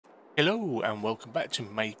Hello and welcome back to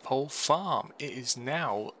Maypole Farm. It is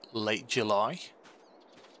now late July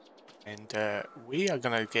and we are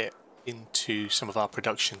going to get into some of our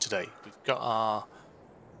production today. We've got our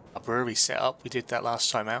brewery set up. We did that last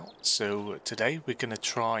time out, so today we're going to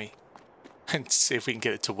try and see if we can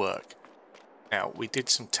get it to work. Now, we did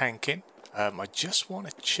some tanking. I just want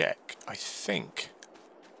to check. I think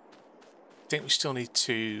we still need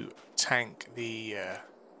to tank the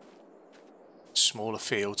smaller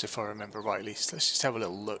fields, if I remember rightly. So let's just have a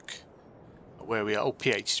little look at where we are. Oh,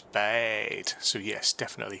 pH is bad. So yes,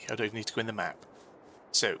 definitely. I don't even need to go in the map.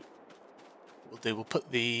 So we'll put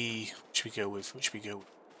the... Which should we go with?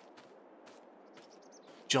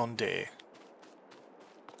 John Deere.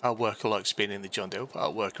 Our worker likes being in the John Deere. We'll put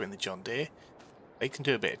our worker in the John Deere. They can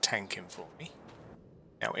do a bit of tanking for me.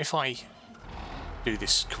 Now, if I do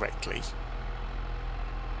this correctly,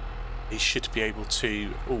 they should be able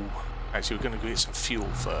to... Oh, actually, we're going to go get some fuel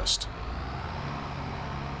first.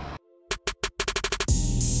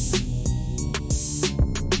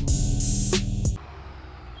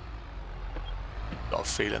 Got a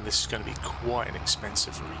feeling this is going to be quite an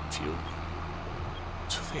expensive refuel.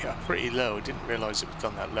 So they are pretty low. I didn't realise it was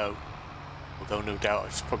gone that low. Although no doubt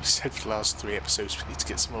I've probably said for the last 3 episodes we need to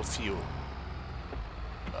get some more fuel.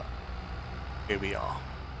 But here we are.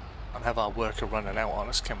 Can't have our worker running out on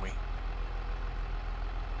us, can we?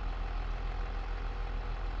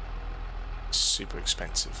 Super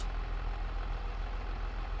expensive.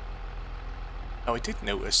 Now I did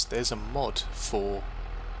notice there's a mod for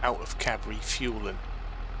out of cab refueling.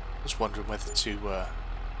 I was wondering whether to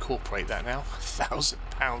incorporate that now.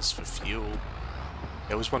 £1,000 for fuel.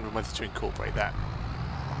 I was wondering whether to incorporate that,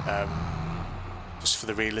 just for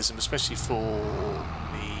the realism, especially for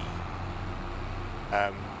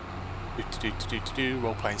the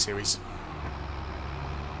role-playing series.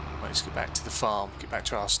 Right, let's get back to the farm, get back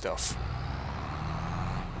to our stuff.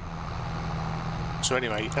 So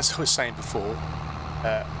anyway, as I was saying before,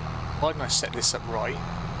 why didn't I set this up right?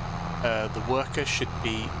 The worker should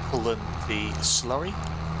be pulling the slurry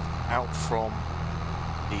out from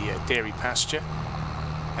the dairy pasture,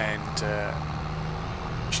 and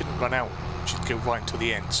shouldn't run out, should go right until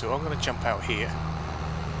the end. So I'm going to jump out here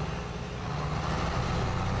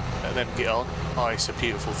and then get on. Oh, it's a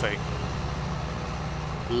beautiful thing.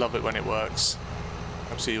 Love it when it works.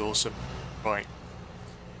 Absolutely awesome. Right.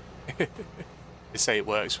 They say it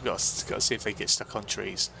works, we've got to see if they get stuck on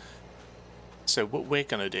trees. So what we're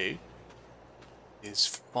going to do is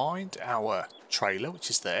find our trailer, which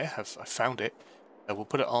is there. I found it. We'll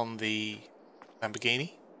put it on the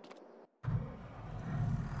Lamborghini.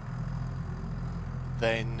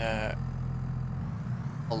 Then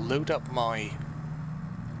I'll load up my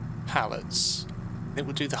pallets. Then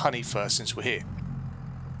we'll do the honey first since we're here.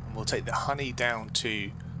 And we'll take the honey down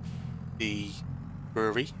to the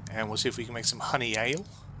brewery and we'll see if we can make some honey ale.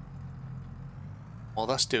 While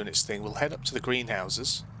that's doing its thing, we'll head up to the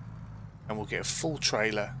greenhouses and we'll get a full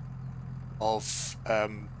trailer of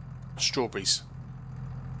strawberries.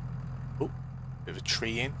 Oh, bit of a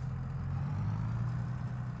tree in.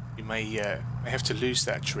 You may have to lose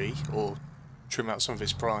that tree or trim out some of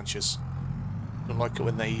its branches. Don't like it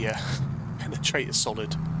when they penetrate a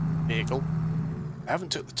solid vehicle. I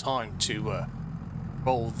haven't took the time to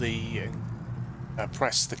roll the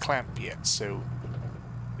press the clamp yet, so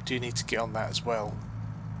we do need to get on that as well.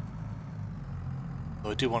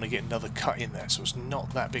 Though I do want to get another cut in there, so it's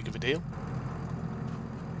not that big of a deal.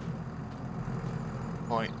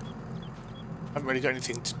 Right, I haven't really got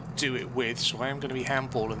anything to do it with, so I am going to be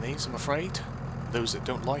handballing these, I'm afraid. Those that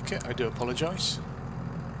don't like it, I do apologise.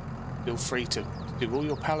 Feel free to do all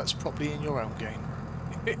your pallets properly in your own game.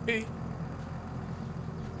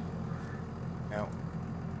 Now,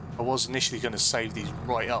 I was initially going to save these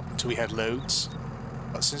right up until we had loads,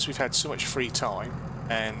 but since we've had so much free time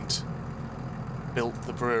and built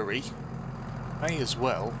the brewery, may as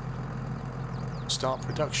well start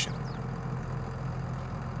production.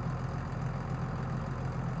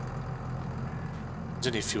 There's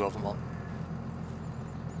only a few of them on.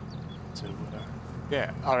 So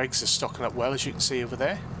yeah, our eggs are stocking up well, as you can see over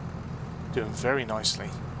there. Doing very nicely.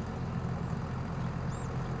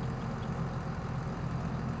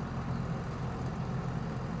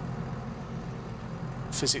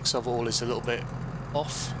 Physics of all is a little bit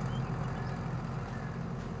off.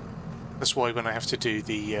 That's why when I have to do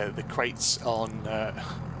the crates on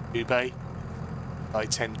eBay, I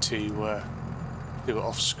tend to do it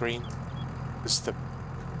off screen, because the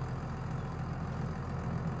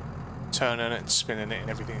turning it and spinning it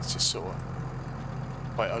and everything is just sort of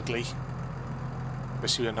quite ugly.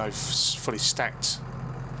 Especially when I've fully stacked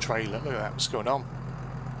trailer. Look at that, what's going on?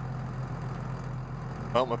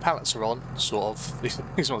 Well, my pallets are on, sort of.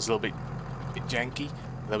 This one's a little bit janky,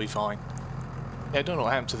 but they'll be fine. Yeah, I don't know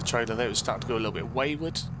what happened to the trailer there. It was starting to go a little bit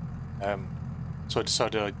wayward. So I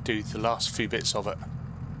decided I'd do the last few bits of it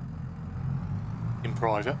in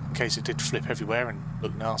private, in case it did flip everywhere and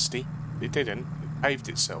look nasty. It didn't. It paved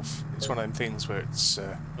itself. It's one of them things where it's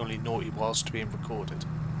only naughty whilst being recorded.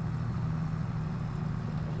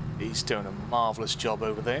 He's doing a marvellous job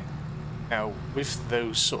over there. Now, with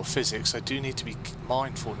those sort of physics, I do need to be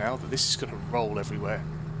mindful now that this is going to roll everywhere.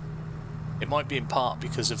 It might be in part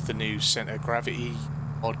because of the new centre of gravity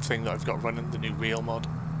mod thing that I've got running, the new reel mod.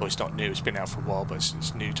 Well, it's not new, it's been out for a while, but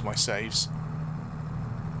it's new to my saves.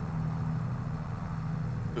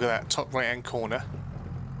 Look at that top right hand corner.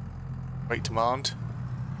 Great demand.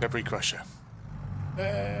 Debris crusher.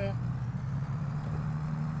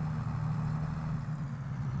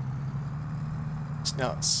 It's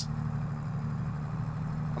nuts.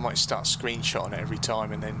 I might start screenshotting it every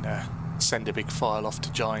time and then send a big file off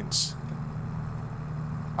to Giants,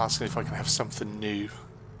 asking if I can have something new.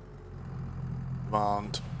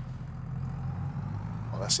 Demand.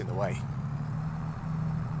 Oh, that's in the way.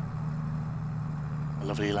 A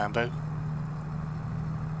lovely Lambo.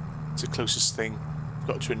 It's the closest thing. We've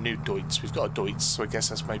got to a new DEUTZ. We've got a DEUTZ, so I guess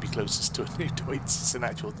that's maybe closest to a new DEUTZ. It's an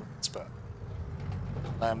actual DEUTZ, but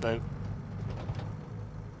Lambo.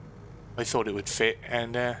 I thought it would fit,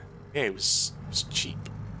 and yeah, it was cheap.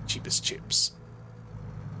 Cheap as chips.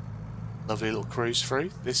 Lovely little cruise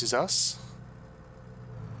through. This is us.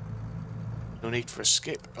 No need for a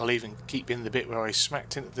skip. I'll even keep in the bit where I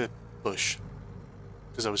smacked into the bush,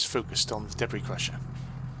 because I was focused on the debris crusher.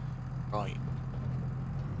 Right.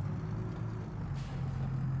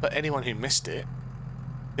 But anyone who missed it,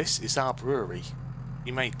 this is our brewery.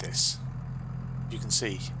 We made this. You can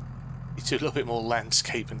see. Need to do a little bit more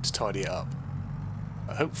landscaping to tidy it up.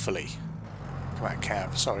 But hopefully, come out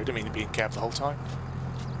cab. Sorry, I didn't mean to be in cab the whole time.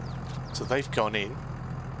 So they've gone in,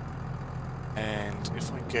 and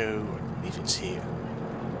if I go, I believe it's here.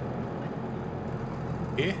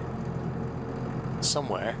 Here?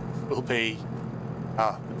 Somewhere will be.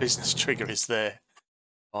 Ah, the business trigger is there.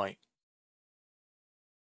 Right.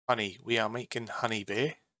 Honey, we are making honey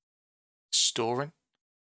beer. Storing.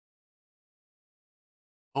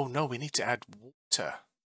 Oh no, we need to add water.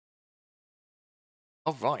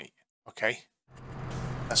 Oh right, okay.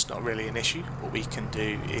 That's not really an issue. What we can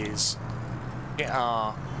do is get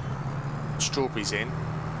our strawberries in,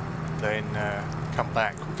 and then come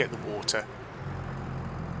back, we'll get the water.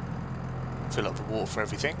 Fill up the water for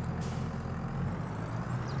everything.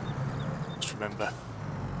 Just remember,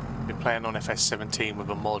 I've been playing on FS17 with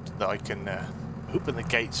a mod that I can open the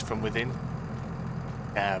gates from within.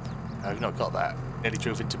 Cab. I've not got that. Nearly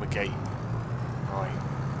drove into my gate. Right.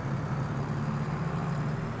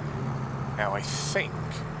 Now I think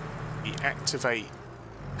we activate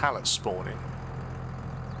pallet spawning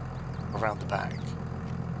around the back.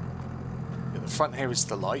 At the front here is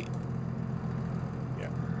the light. Yeah.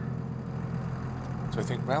 So I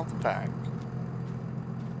think round the back.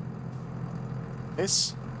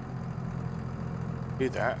 This. Do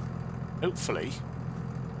that. Hopefully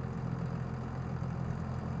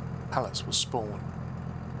pallets will spawn.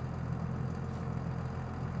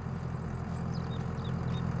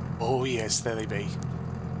 Oh yes, there they be.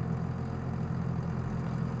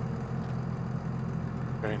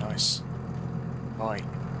 Very nice. Right.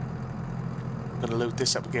 I'm going to load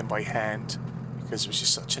this up again by hand because it was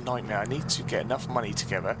just such a nightmare. I need to get enough money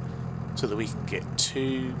together so that we can get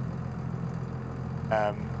two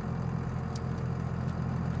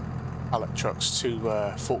pallet trucks, two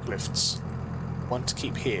forklifts. One to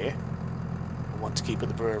keep here and one to keep at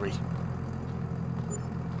the brewery.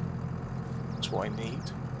 That's what I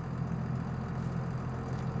need.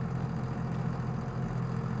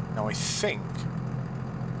 Now I think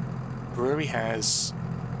brewery has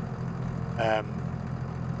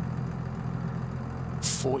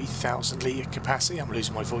 40,000 litre capacity. I'm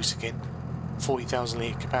losing my voice again. 40,000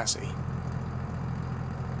 litre capacity.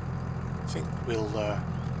 I think we'll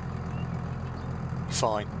be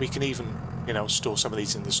fine. We can even, you know, store some of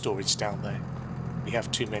these in the storage down there. We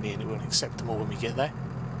have too many and it won't accept them all when we get there.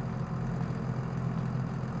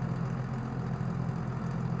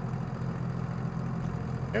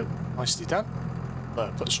 Oh, nicely done.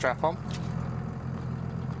 Put a strap on.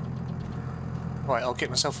 Right, I'll get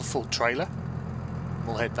myself a full trailer.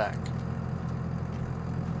 We'll head back.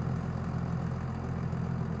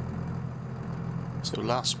 So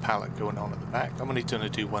last pallet going on at the back. I'm only going to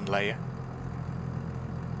do one layer.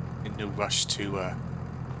 In no rush to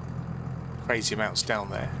crazy amounts down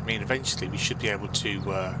there. I mean, eventually we should be able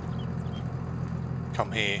to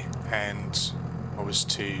come here and I was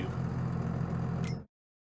to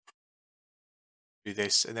do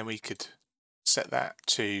this, and then we could set that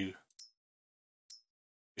to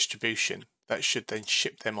distribution. That should then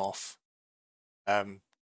ship them off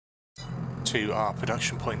to our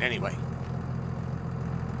production point anyway.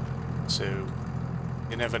 So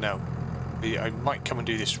you never know. I might come and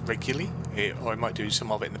do this regularly, or I might do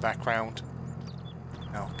some of it in the background.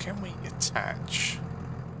 Now, can we attach?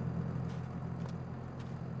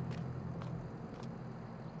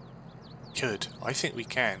 Could. I think we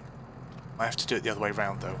can. I have to do it the other way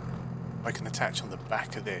around though. I can attach on the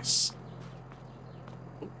back of this.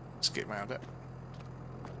 Oh, let's get around it.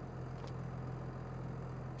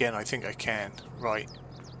 Again, I think I can. Right.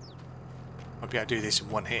 Might be able to do this in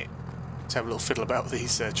one hit. Let's have a little fiddle about with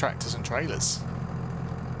these tractors and trailers.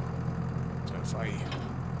 So if I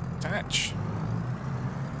attach.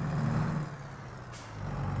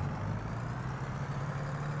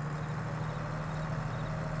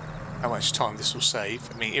 How much time this will save.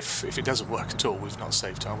 I mean, if it doesn't work at all, we've not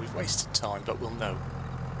saved time, we've wasted time, but we'll know.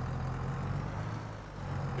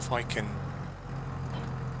 If I can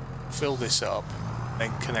fill this up,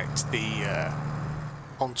 then connect the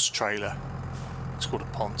ponce trailer, it's called a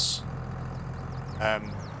ponce,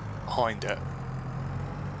 behind it,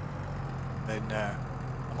 then that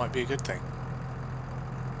might be a good thing.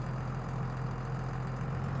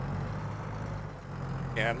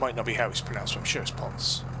 Yeah, it might not be how it's pronounced, but I'm sure it's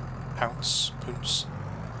ponce. Pounce, pounce.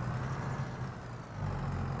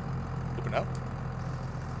 Open up.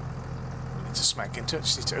 We need to smack into it,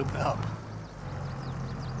 just need to open it up.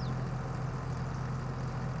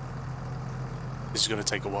 This is going to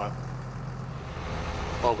take a while.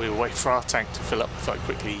 While we wait for our tank to fill up, if I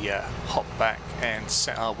quickly hop back and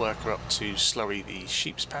set our worker up to slurry the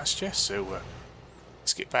sheep's pasture. So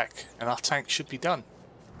let's get back, and our tank should be done.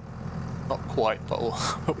 Not quite, but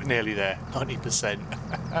we're nearly there. 90%.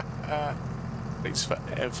 Takes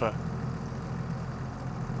forever.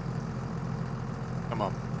 Come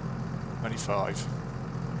on. 95.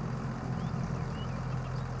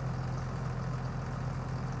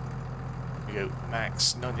 We go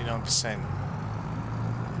max 99%.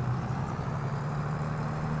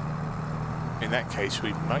 In that case,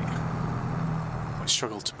 we might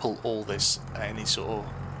struggle to pull all this at any sort of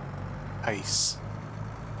pace.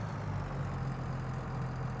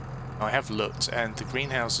 I have looked, and the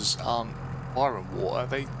greenhouses aren't fire and water.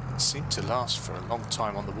 They seem to last for a long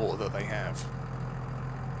time on the water that they have.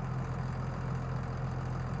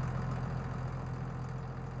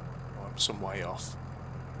 Oh, I'm some way off.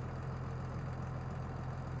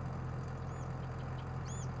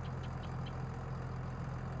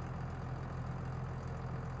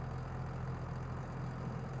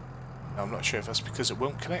 Now, I'm not sure if that's because it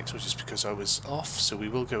won't connect or just because I was off, so we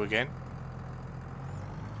will go again.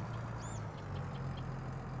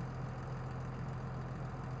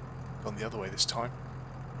 Gone the other way this time.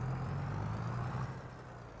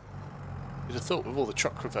 You'd have thought with all the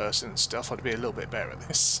truck reversing and stuff I'd be a little bit better at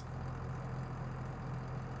this.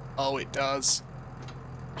 Oh, it does.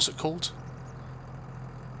 What's it called?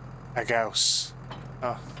 Agaus.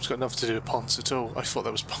 Oh, it's got nothing to do with ponce at all. I thought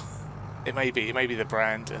that was... It may be the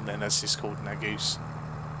brand, and then that's just called an Agus.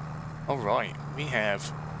 Alright, we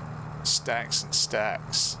have stacks and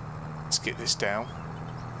stacks. Let's get this down.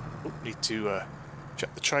 Oh, need to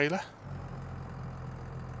check the trailer.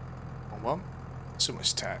 One. So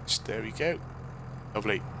much attached. There we go.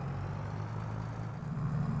 Lovely.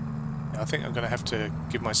 Now, I think I'm going to have to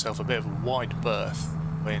give myself a bit of a wide berth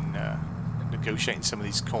when negotiating some of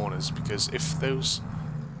these corners, because if those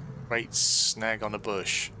crates snag on a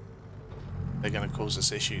bush, they're going to cause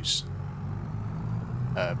us issues.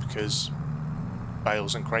 Because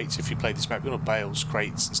bales and crates, if you play this map, you know, bales,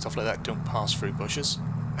 crates and stuff like that don't pass through bushes,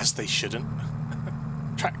 as they shouldn't.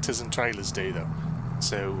 Tractors and trailers do though,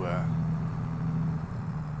 so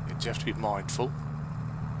you have to be mindful.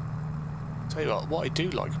 Tell you what I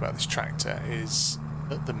do like about this tractor is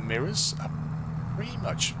that the mirrors are pretty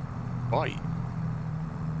much right.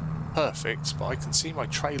 Perfect, but I can see my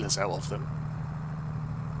trailers out of them.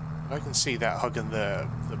 I can see that hugging the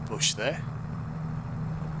bush there.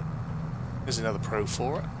 There's another pro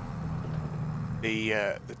for it.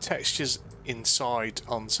 The textures inside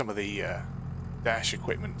on some of the dash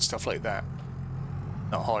equipment and stuff like that,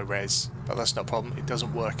 not high res, but that's not a problem. It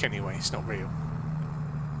doesn't work anyway. It's not real.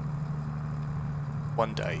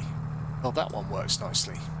 One day, well, that one works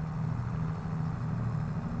nicely.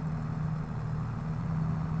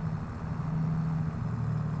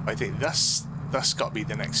 I think that's got to be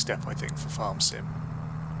the next step. I think for farm sim,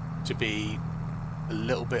 to be a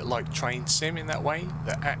little bit like train sim in that way.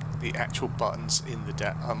 The actual buttons in the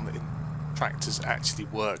tractors actually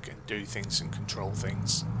work and do things and control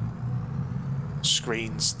things.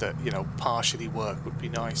 Screens that, you know, partially work would be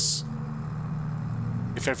nice.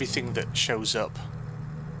 If everything that shows up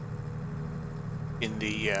in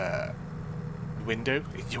the window,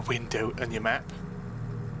 in your window and your map,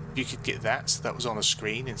 if you could get that so that was on a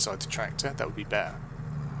screen inside the tractor, that would be better.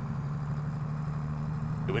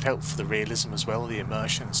 It would help for the realism as well, the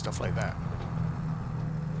immersion and stuff like that.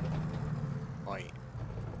 Right.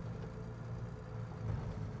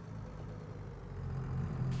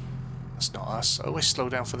 That's not us. I always slow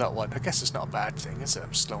down for that one. I guess it's not a bad thing, is it?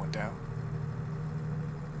 I'm slowing down.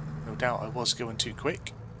 No doubt I was going too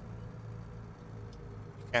quick.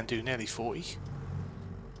 You can do nearly 40.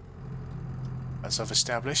 As I've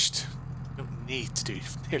established, we don't need to do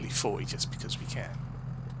nearly 40 just because we can.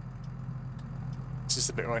 This is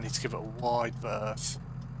the bit where I need to give it a wide berth.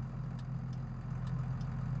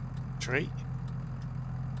 Tree.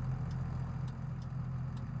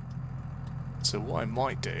 So what I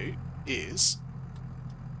might do is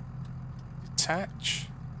detach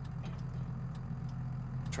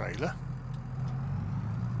trailer,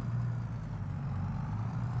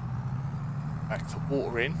 back the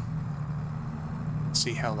water in,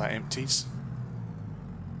 see how that empties.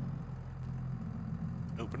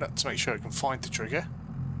 Open up to make sure I can find the trigger.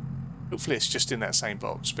 Hopefully it's just in that same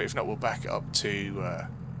box, but if not we'll back it up to a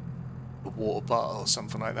water bottle or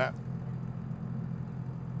something like that.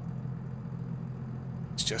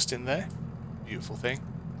 It's just in there. Beautiful thing.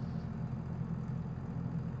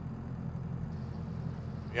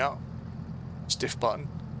 Yeah. Stiff button.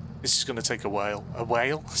 This is going to take a while. A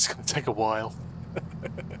whale? It's going to take a while.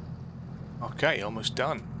 Okay, almost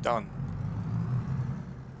done. Done.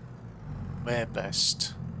 Where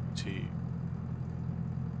best to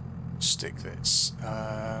stick this?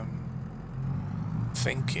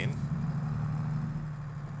 Thinking.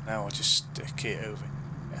 Now I'll just stick it over here.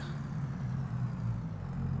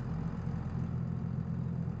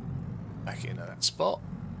 Back into that spot.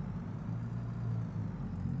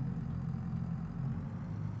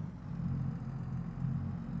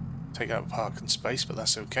 Take out parking space, but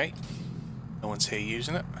that's okay. No one's here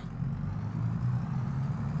using it.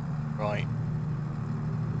 Right.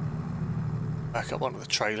 Back up onto the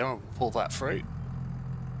trailer and we'll pull that through.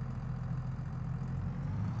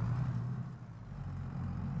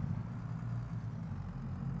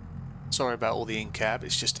 Sorry about all the in-cab,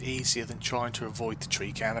 it's just easier than trying to avoid the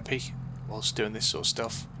tree canopy whilst doing this sort of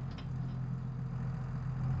stuff.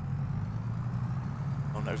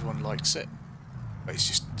 Not everyone likes it, but it's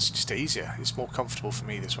just easier. It's more comfortable for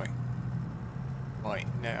me this way. Right,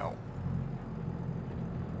 now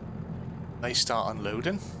they start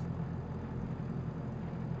unloading.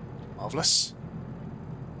 Marvellous.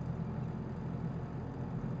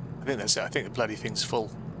 I think that's it. I think the bloody thing's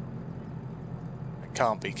full. It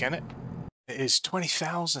can't be, can it? It is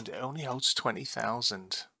 20,000. It only holds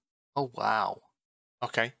 20,000. Oh, wow.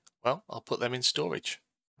 Okay, well, I'll put them in storage.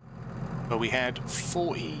 But we had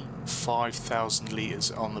 45,000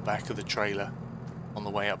 litres on the back of the trailer on the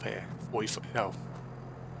way up here.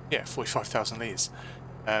 45,000 litres.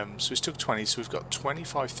 So it's took 20, so we've got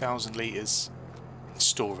 25,000 litres in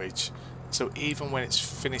storage. So even when it's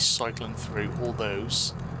finished cycling through all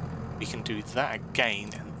those, we can do that again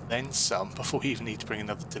and then some before we even need to bring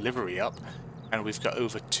another delivery up. And we've got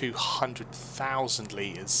over 200,000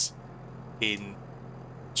 litres in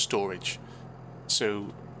storage.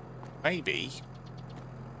 So maybe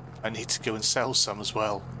I need to go and sell some as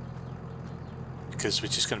well, because we're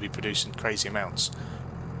just going to be producing crazy amounts.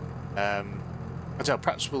 I don't know,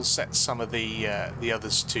 perhaps we'll set some of the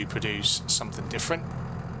others to produce something different.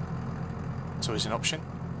 It's always an option.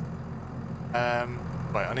 Right,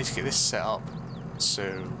 I need to get this set up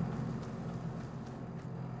so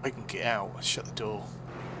I can get out. Shut the door.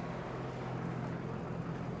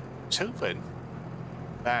 I was hoping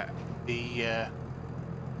that the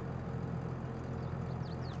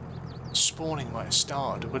spawning might have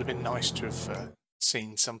started. It would have been nice to have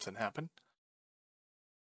seen something happen.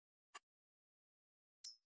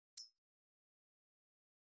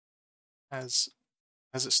 Has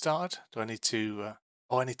it started? Do I need to...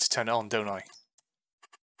 oh, I need to turn it on, don't I?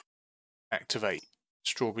 Activate.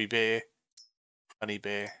 Strawberry beer. Honey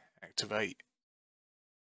beer. Activate.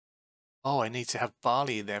 Oh, I need to have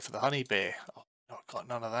barley in there for the honey beer. Oh, I've got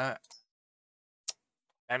none of that.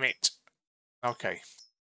 Damn it. Okay.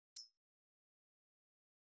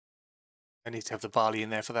 I need to have the barley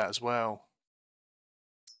in there for that as well.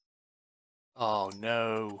 Oh,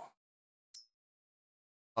 no.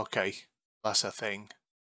 Okay. That's a thing.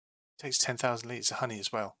 It takes 10,000 litres of honey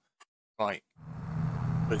as well. Right.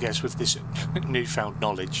 I guess with this newfound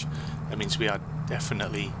knowledge, that means we are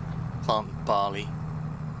definitely planting barley.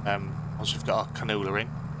 Once we've got our canola in.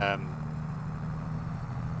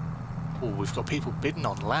 Oh, we've got people bidding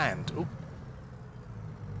on land. Oh,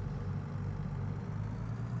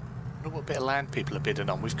 I wonder what bit of land people are bidding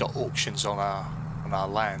on. We've got auctions on our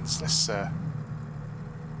lands. Let's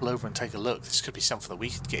pull over and take a look. This could be something that we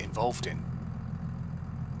could get involved in.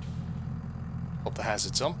 Pop the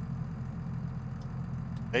hazards on.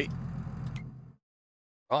 Okay.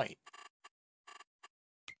 Right.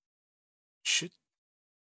 Should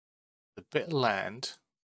the bit of land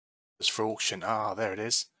is for auction? Ah, there it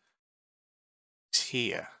is. It's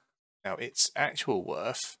here. Now its actual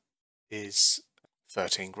worth is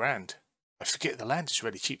 13 grand. I forget the land is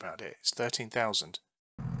really cheap out here. It's 13,000.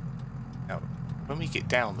 Now, when we get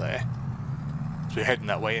down there, so we're heading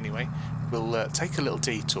that way anyway, we'll take a little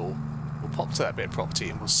detour. We'll pop to that bit of property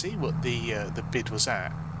and we'll see what the bid was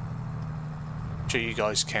at. I'm sure you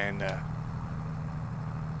guys can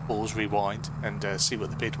pause, rewind, and see what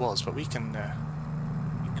the bid was. But we can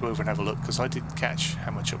go over and have a look because I didn't catch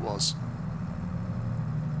how much it was.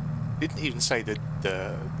 Didn't even say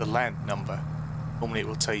the land number. Normally it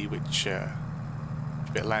will tell you which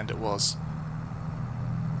bit of land it was.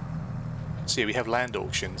 So yeah, we have land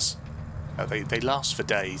auctions. They last for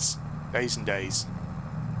days and days.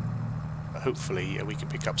 But hopefully we can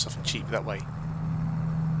pick up something cheap that way.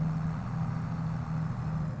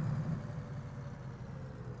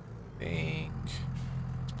 I think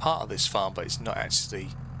it's part of this farm, but it's not actually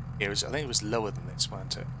here. I think it was lower than this,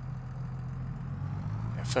 wasn't it?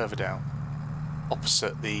 Yeah, further down,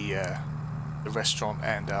 opposite the restaurant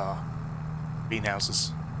and our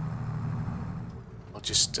greenhouses. I'll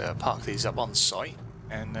just park these up on site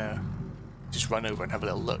and just run over and have a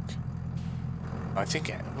little look. I think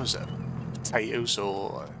it was potatoes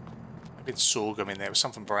or maybe sorghum in there. It was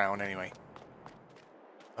something brown anyway.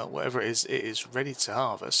 But whatever it is ready to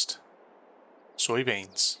harvest.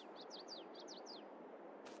 Soybeans.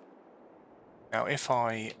 Now if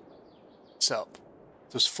I it's up,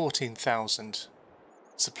 there's 14,000.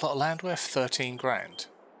 Is the plot of land worth 13 grand?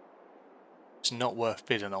 It's not worth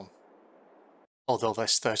bidding on. Although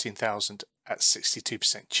there's 13,000 at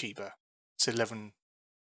 62% cheaper. It's 11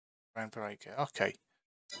 grand per acre. Okay.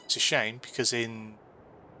 It's a shame because they've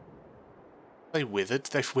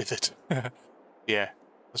withered. Yeah,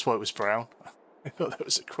 that's why it was brown. I thought that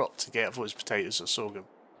was a crop to get. I thought it was potatoes or sorghum.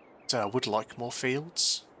 So I would like more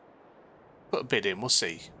fields. Put a bid in, we'll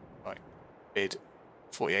see. Right, bid.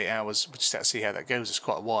 48 hours, we'll just have to see how that goes. It's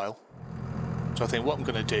quite a while. So I think what I'm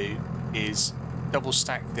going to do is double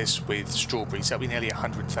stack this with strawberries. That'll be nearly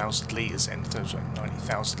 100,000 litres, and those like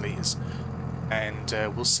 90,000 litres. And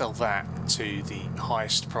we'll sell that to the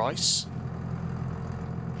highest price.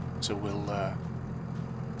 So we'll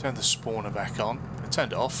turn the spawner back on. I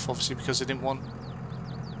turned it off, obviously, because I didn't want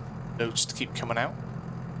loads to keep coming out.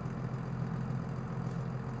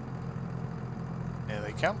 There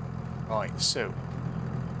they come. Right, so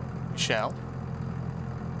we shall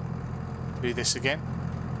do this again,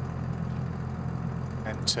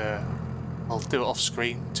 and I'll do it off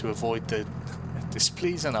screen to avoid the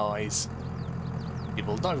displeasing eyes.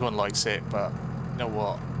 People, not everyone likes it, but you know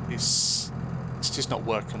what? It's just not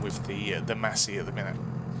working with the Massey at the minute.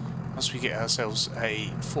 Once we get ourselves a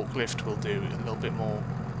forklift, we'll do it a little bit more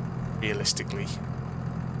realistically.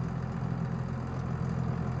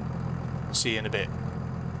 See you in a bit.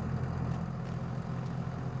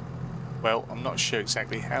 Well, I'm not sure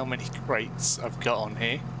exactly how many crates I've got on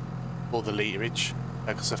here for the literage,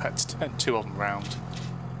 because I've had to turn 2 of them round,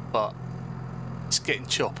 but it's getting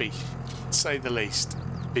choppy, to say the least,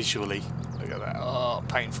 visually. Look at that. Oh,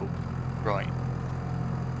 painful. Right.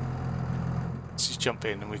 Let's just jump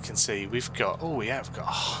in and we can see we've got, oh, we have got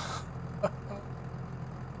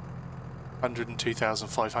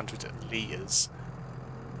 102,500 litres.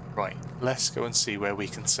 Right, let's go and see where we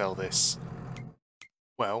can sell this.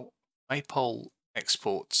 Well, Maypole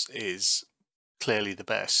Exports is clearly the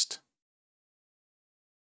best,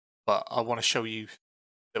 but I want to show you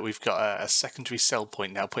that we've got a secondary sell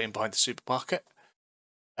point now put in behind the supermarket.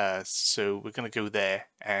 So we're going to go there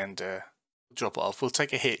and drop it off. We'll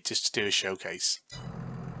take a hit just to do a showcase.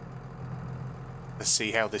 Let's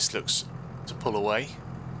see how this looks to pull away.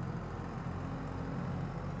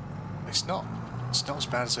 It's not as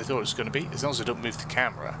bad as I thought it was going to be. As long as I don't move the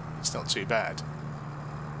camera, it's not too bad.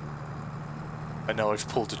 I know I've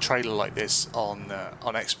pulled a trailer like this on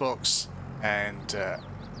Xbox, and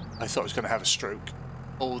I thought I was going to have a stroke.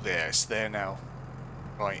 Oh, there, it's there now.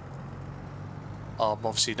 Right. I'm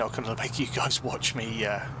obviously not going to make you guys watch me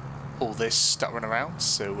pull this stuttering around,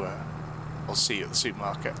 so I'll see you at the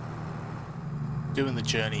supermarket. Doing the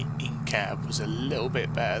journey in cab was a little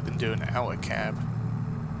bit better than doing it out of cab,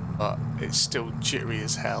 but it's still jittery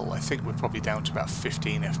as hell. I think we're probably down to about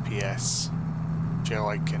 15 FPS. Joe,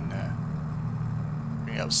 I can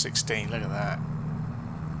bring it up 16. Look at that.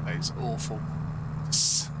 That is awful.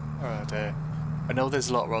 Oh dear. I know there's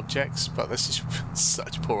a lot of objects, but this is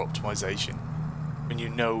such poor optimization. When you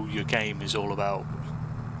know your game is all about,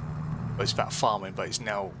 well, it's about farming, but it's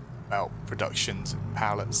now about productions and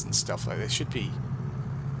pallets and stuff like that. There should be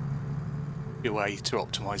a way to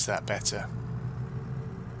optimize that better.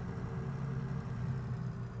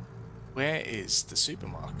 Where is the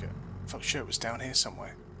supermarket? I felt sure it was down here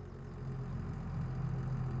somewhere.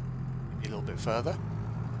 Maybe a little bit further.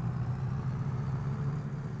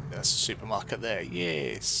 That's the supermarket there.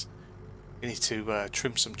 Yes. We need to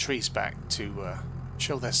trim some trees back to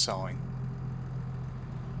show their sign.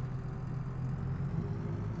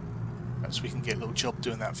 Perhaps we can get a little job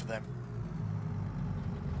doing that for them.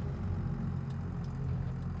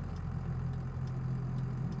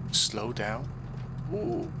 Slow down.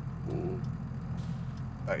 Ooh, ooh.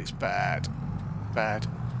 That is bad. Bad.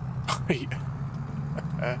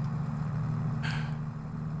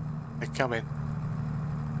 They're coming.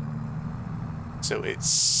 So it's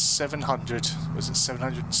 700, was it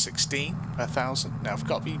 716 per thousand? Now I've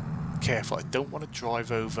got to be careful, I don't want to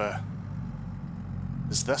drive over,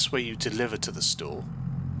 because that's where you deliver to the store.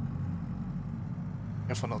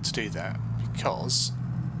 Careful not to do that, because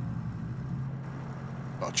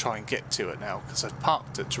I've got to try and get to it now, because I've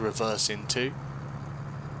parked it to reverse into.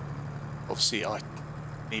 Obviously,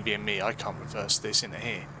 me being me, I can't reverse this into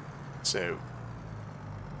here, so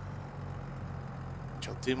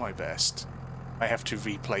I'll do my best. I have to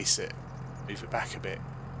replace it, move it back a bit.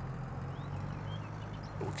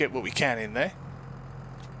 But we'll get what we can in there.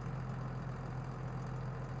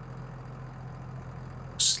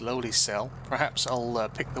 Slowly sell. Perhaps I'll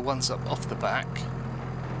pick the ones up off the back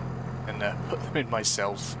and put them in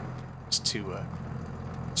myself just to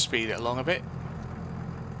speed it along a bit.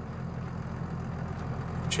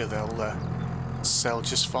 I'm sure they'll sell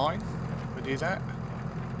just fine if I do that.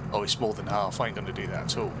 Oh, it's more than half. I ain't going to do that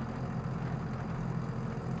at all.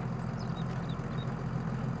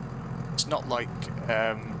 It's not like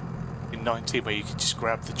in 19 where you can just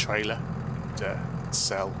grab the trailer and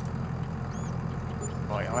sell.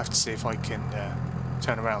 Right, I'll have to see if I can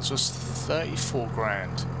turn around. So it's 34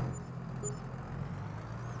 grand.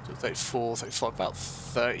 So 34, about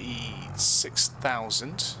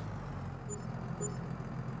 36,000.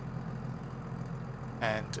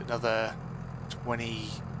 And another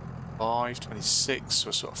 25, 26,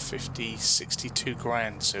 so sort of 50, 62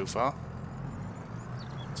 grand so far.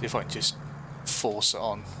 See if I can just force it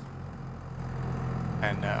on,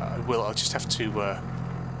 and I'll just have to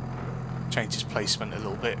change its placement a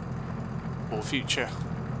little bit for future.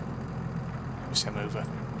 Just him over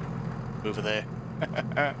there.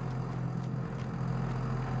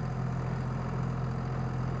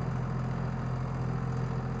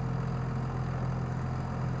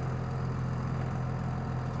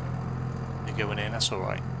 You're going in, that's all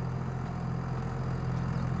right.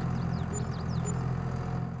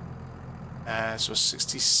 So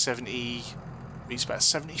 60, 70, it's about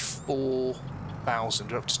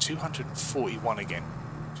 74,000. We're up to 241 again,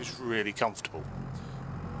 which is really comfortable.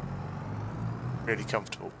 Really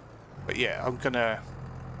comfortable. But yeah, I'm gonna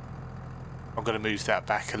move that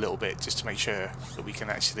back a little bit just to make sure that we can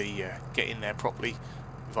actually get in there properly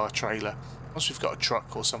with our trailer. Once we've got a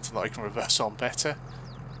truck or something that I can reverse on better,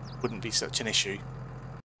 wouldn't be such an issue.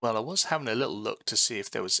 Well, I was having a little look to see if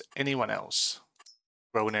there was anyone else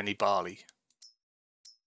growing any barley.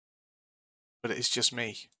 But it's just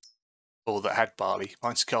me, or that had barley.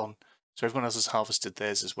 Mine's gone, so everyone else has harvested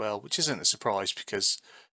theirs as well, which isn't a surprise because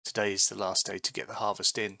today is the last day to get the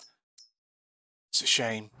harvest in. It's a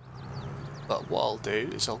shame, but what I'll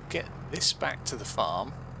do is I'll get this back to the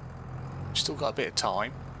farm. We've still got a bit of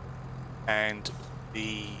time, and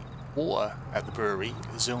the water at the brewery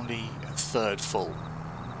is only a third full,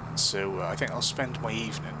 so I think I'll spend my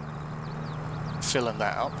evening filling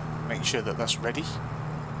that up, making sure that that's ready.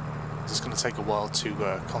 It's going to take a while to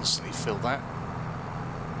constantly fill that,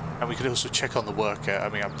 and we could also check on the worker. I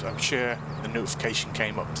mean, I'm sure the notification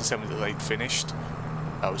came up to tell me that they'd finished.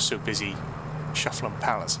 I was so busy shuffling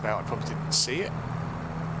pallets about I probably didn't see it,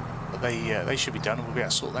 but they should be done and we'll be able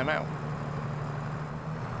to sort them out.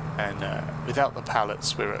 And without the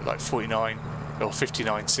pallets we're at like 49 or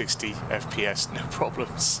 59, 60 FPS, no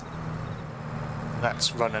problems.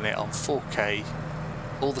 That's running it on 4K,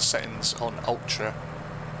 all the settings on Ultra,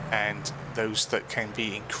 and those that can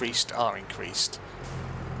be increased are increased.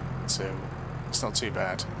 so it's not too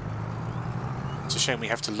bad. It's a shame we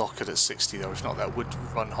have to lock it at 60 though, if not that would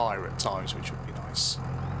run higher at times, which would be nice.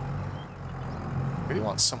 Really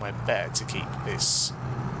want somewhere better to keep this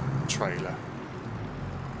trailer.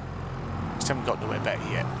 Just haven't got nowhere better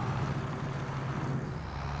yet.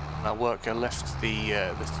 Our worker left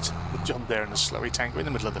the John Deere and the slurry tanker in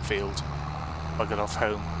the middle of the field. I got off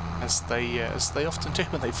home, as they often do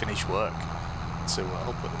when they finish work. So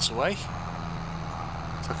I'll put this away.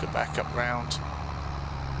 Tuck it back up round.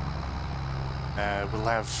 We'll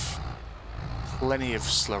have plenty of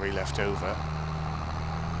slurry left over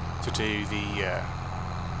to do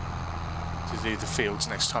the fields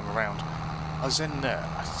next time around. I was in,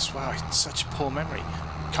 I swear I had such a poor memory.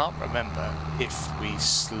 Can't remember if we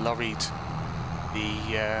slurried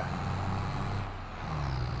the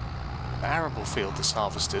arable field that's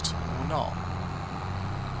harvested or not.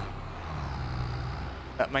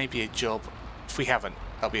 That may be a job. If we haven't,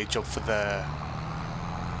 that'll be a job for the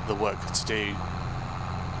worker to do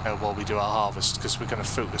while we do our harvest, because we're going to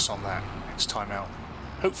focus on that next time out.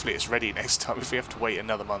 Hopefully it's ready next time. If we have to wait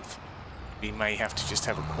another month, we may have to just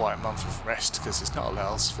have a quiet month of rest, because there's not a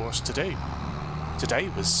lot else for us to do. Today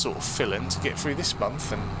was sort of fill-in to get through this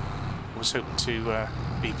month, and I was hoping to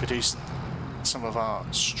be producing some of our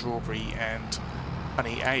strawberry and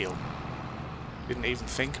honey ale. Didn't even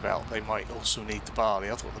think about they might also need the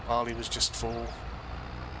barley. I thought the barley was just for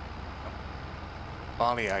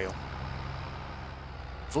barley ale.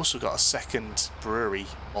 I've also got a second brewery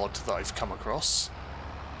mod that I've come across.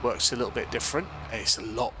 Works a little bit different. It's a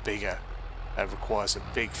lot bigger. It requires a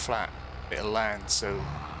big flat bit of land, so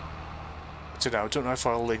I don't know if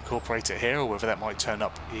I'll incorporate it here or whether that might turn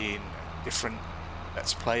up in a different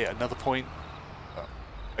Let's Play at another point.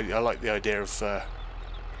 I like the idea of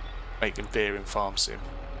making beer in Farm Sim.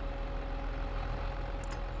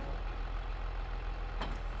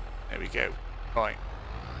 There we go. Right.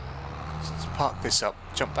 Let's park this up,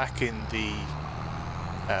 jump back in the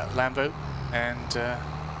Lambo and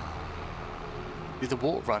do the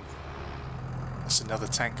water run. That's another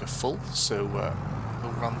tanker full, so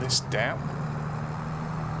we'll run this down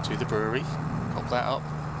to the brewery, pop that up.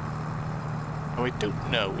 Now, I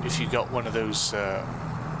don't know if you got one of those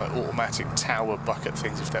like automatic tower bucket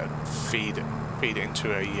things, if that would feed it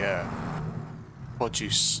into a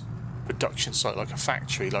produce production site like a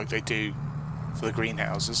factory, like they do for the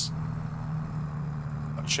greenhouses.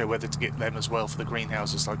 Not sure whether to get them as well for the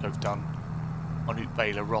greenhouses, like I've done on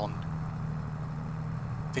Maypole.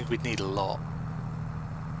 I think we'd need a lot,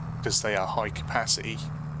 because they are high capacity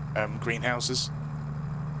greenhouses.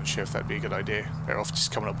 Not sure if that'd be a good idea. They're off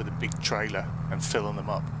just coming up with a big trailer and filling them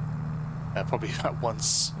up. Probably about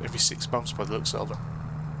once every 6 months by the looks of it.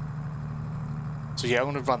 So yeah, I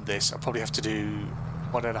want to run this. I'll probably have to do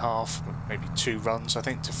 1.5, maybe 2 runs, I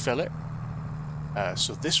think, to fill it.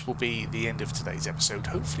 So this will be the end of today's episode.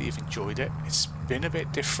 Hopefully you've enjoyed it. It's been a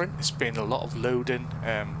bit different. It's been a lot of loading,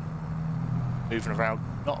 moving around,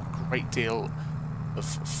 not a great deal of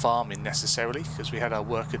farming necessarily, because we had our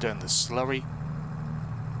worker doing the slurry.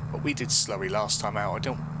 But we did slurry last time out. I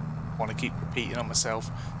don't want to keep repeating on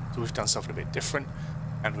myself, so we've done something a bit different,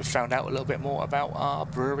 and we've found out a little bit more about our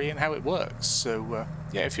brewery and how it works. So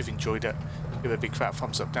yeah, if you've enjoyed it, give it a big fat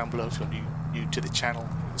thumbs up down below. If you're new to the channel,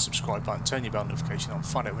 hit the subscribe button, turn your bell notification on,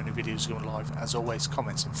 find out when new videos are going live. As always,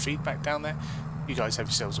 comments and feedback down there. You guys have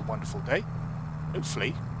yourselves a wonderful day.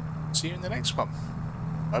 Hopefully see you in the next one.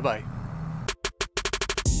 Bye bye.